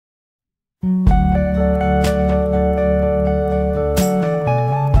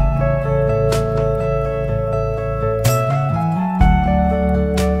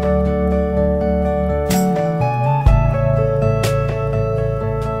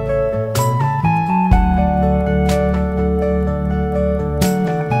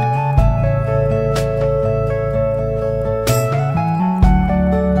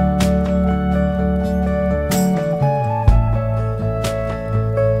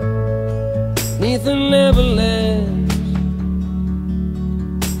beneath an avalanche,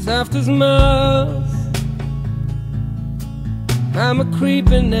 soft as moss. I'm a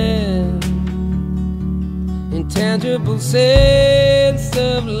creeping ant, intangible sense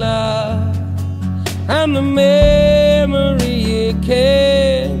of loss. I'm the memory you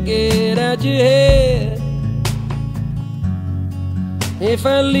can't get out your head. If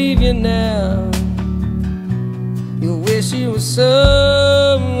I leave you now, you'll wish you were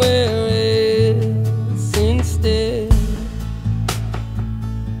somewhere else instead.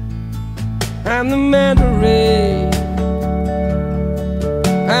 I'm the Mandarin,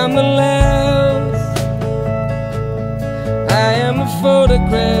 I'm the louse, I am the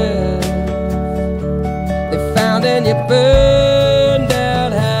photograph they found in your burned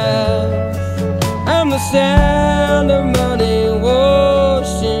out house. I'm the sound of money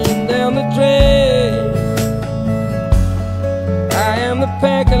washing down the drain. I am the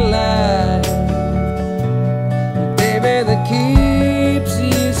pack of lies, baby, that keeps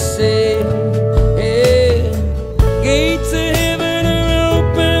you safe. Yeah. Gates of heaven are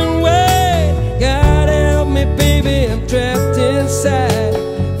open wide. God help me, baby, I'm trapped inside.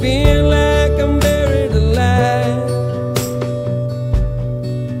 Feel like I'm buried alive.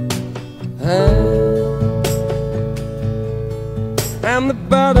 I'm the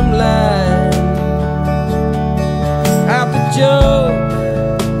bottom line of the joke.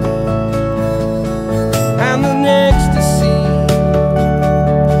 I'm the ecstasy,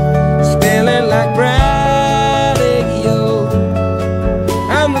 smelling like bright egg yolk.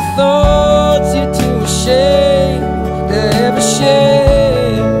 I'm the thoughts you're too ashamed to ever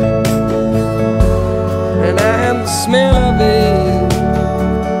share, and I am the smell of it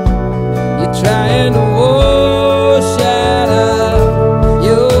you're trying to wash out of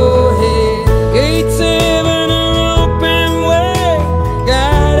your head. Gates of heaven are open wide.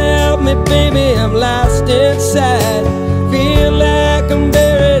 God help me, baby, I'm lost inside. Feel like I'm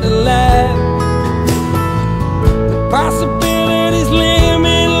buried alive. The possibilities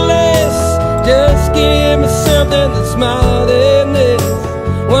limitless. Just give me something that's more than this.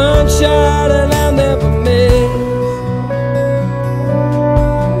 One shot and I'll never miss.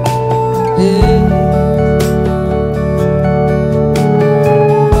 Yeah.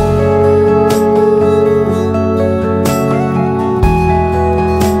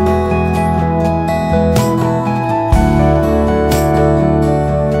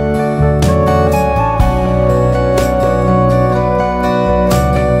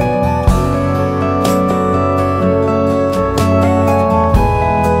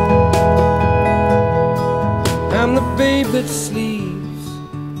 I'm the babe that sleeps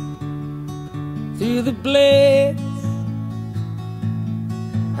through the blades.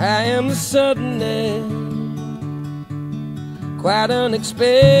 I am the sudden end, quite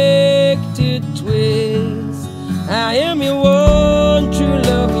unexpected twist. I am your one true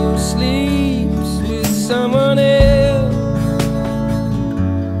love who sleeps with someone else.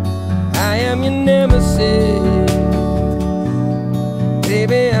 I am your nemesis,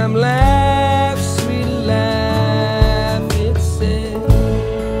 baby, I'm lying.